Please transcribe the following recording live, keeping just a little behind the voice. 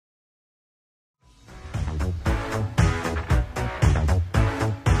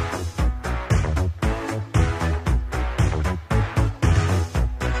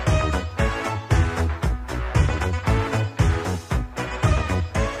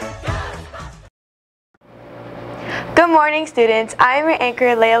Good morning, students. I am your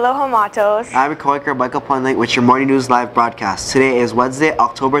anchor, Leialoha Mattos. I'm your co-anchor, Maika, with your Morning News Live broadcast. Today is Wednesday,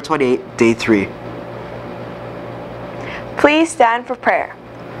 October 28, Day 3. Please stand for prayer.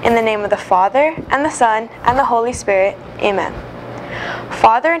 In the name of the Father, and the Son, and the Holy Spirit. Amen.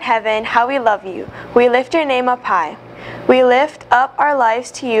 Father in heaven, how we love you. We lift your name up high. We lift up our lives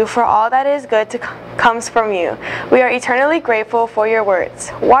to you, for all that is good comes from you. We are eternally grateful for your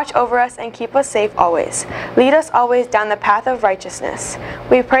words. Watch over us and keep us safe always. Lead us always down the path of righteousness.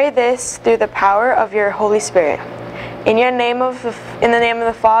 We pray this through the power of your Holy Spirit. In the name of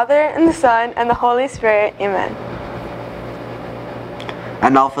the Father, and the Son, and the Holy Spirit. Amen.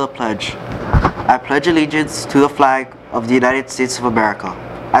 And now for the pledge. I pledge allegiance to the flag of the United States of America,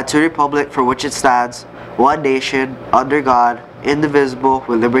 and to the republic for which it stands, one nation, under God, indivisible,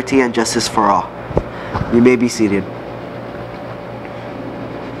 with liberty and justice for all. You may be seated.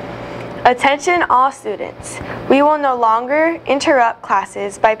 Attention all students. We will no longer interrupt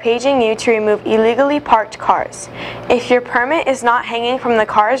classes by paging you to remove illegally parked cars. If your permit is not hanging from the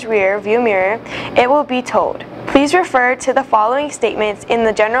car's rear view mirror, it will be towed. Please refer to the following statements in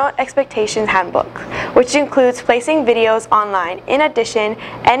the General Expectations Handbook, which includes placing videos online. In addition,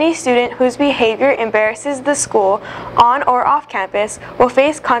 any student whose behavior embarrasses the school on or off campus will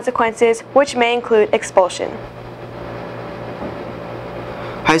face consequences which may include expulsion.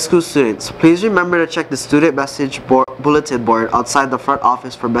 High school students, please remember to check the student message bulletin board outside the front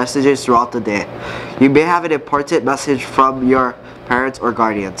office for messages throughout the day. You may have an important message from your parents or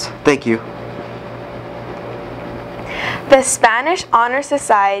guardians. Thank you. The Spanish Honor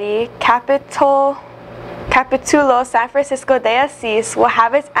Society Capitulo San Francisco de Asís will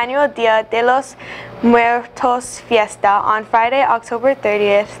have its annual Dia de los Muertos fiesta on Friday, October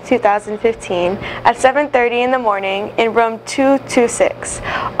 30th, 2015 at 7:30 in the morning in room 226.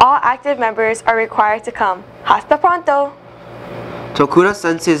 All active members are required to come. Hasta pronto! Tokuda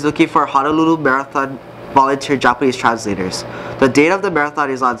Sensei is looking for Honolulu Marathon volunteer Japanese translators. The date of the marathon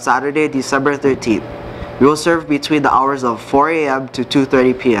is on Saturday, December 13th. We will serve between the hours of 4 a.m. to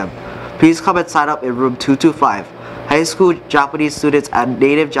 2:30 p.m. Please come and sign up in room 225. High school Japanese students and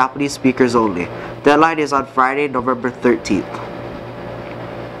native Japanese speakers only. Deadline is on Friday, November 13th.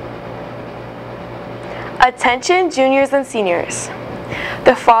 Attention juniors and seniors.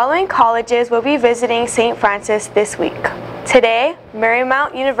 The following colleges will be visiting St. Francis this week. Today,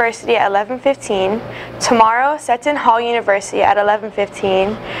 Marymount University at 11:15. Tomorrow, Seton Hall University at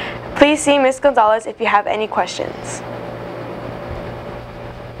 11:15. Please see Ms. Gonzalez if you have any questions.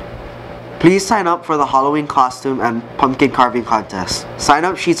 Please sign up for the Halloween costume and pumpkin carving contest.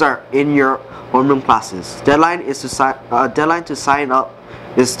 Sign-up sheets are in your homeroom classes. Deadline to sign up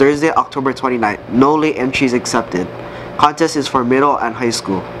is Thursday, October 29th. No late entries accepted. Contest is for middle and high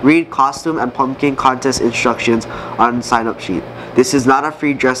school. Read costume and pumpkin contest instructions on sign-up sheet. This is not a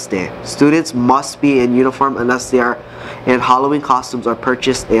free dress day. Students must be in uniform unless they are in Halloween costumes or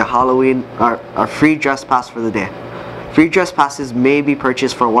purchase a free dress pass for the day. Free dress passes may be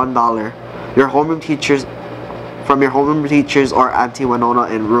purchased for $1. From your homeroom teachers or Auntie Winona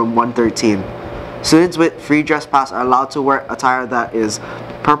in room 113. Students with free dress pass are allowed to wear attire that is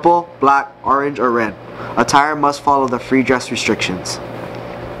purple, black, orange, or red. Attire must follow the free dress restrictions.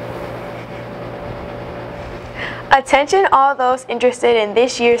 Attention all those interested in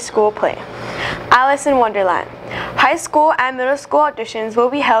this year's school play. Alice in Wonderland. High school and middle school auditions will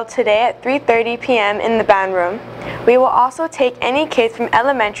be held today at 3:30 p.m. in the band room. We will also take any kids from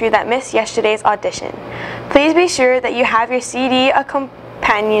elementary that missed yesterday's audition. Please be sure that you have your CD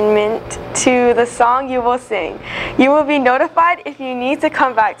accompaniment to the song you will sing. You will be notified if you need to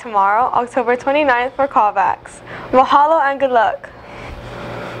come back tomorrow, October 29th, for callbacks. Mahalo and good luck.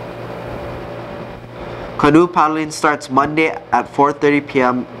 Canoe paddling starts Monday at 4:30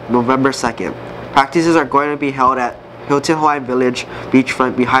 p.m. November 2nd. Practices are going to be held at Hilton Hawaiian Village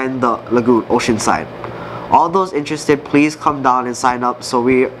beachfront behind the lagoon, Oceanside. All those interested, please come down and sign up so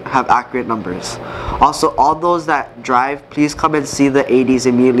we have accurate numbers. Also, all those that drive, please come and see the ADs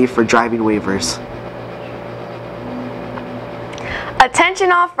immediately for driving waivers.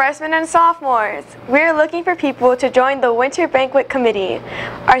 Attention all freshmen and sophomores! We are looking for people to join the Winter Banquet Committee.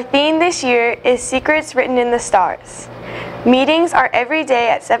 Our theme this year is Secrets Written in the Stars. Meetings are every day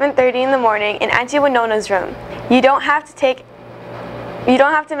at 7:30 in the morning in Auntie Winona's room. You don't have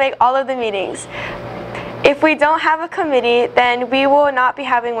to make all of the meetings. If we don't have a committee, then we will not be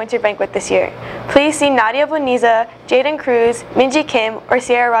having Winter Banquet this year. Please see Nadia Boniza, Jaden Cruz, Minji Kim, or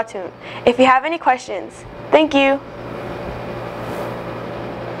Sierra Ratun if you have any questions. Thank you.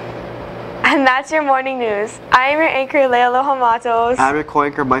 And that's your morning news. I am your anchor, Leialoha Mattos. I'm your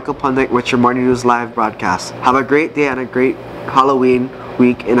co-anchor, Michael Pundyke, with your Morning News live broadcast. Have a great day and a great Halloween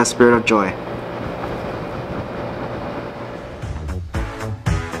week in a spirit of joy.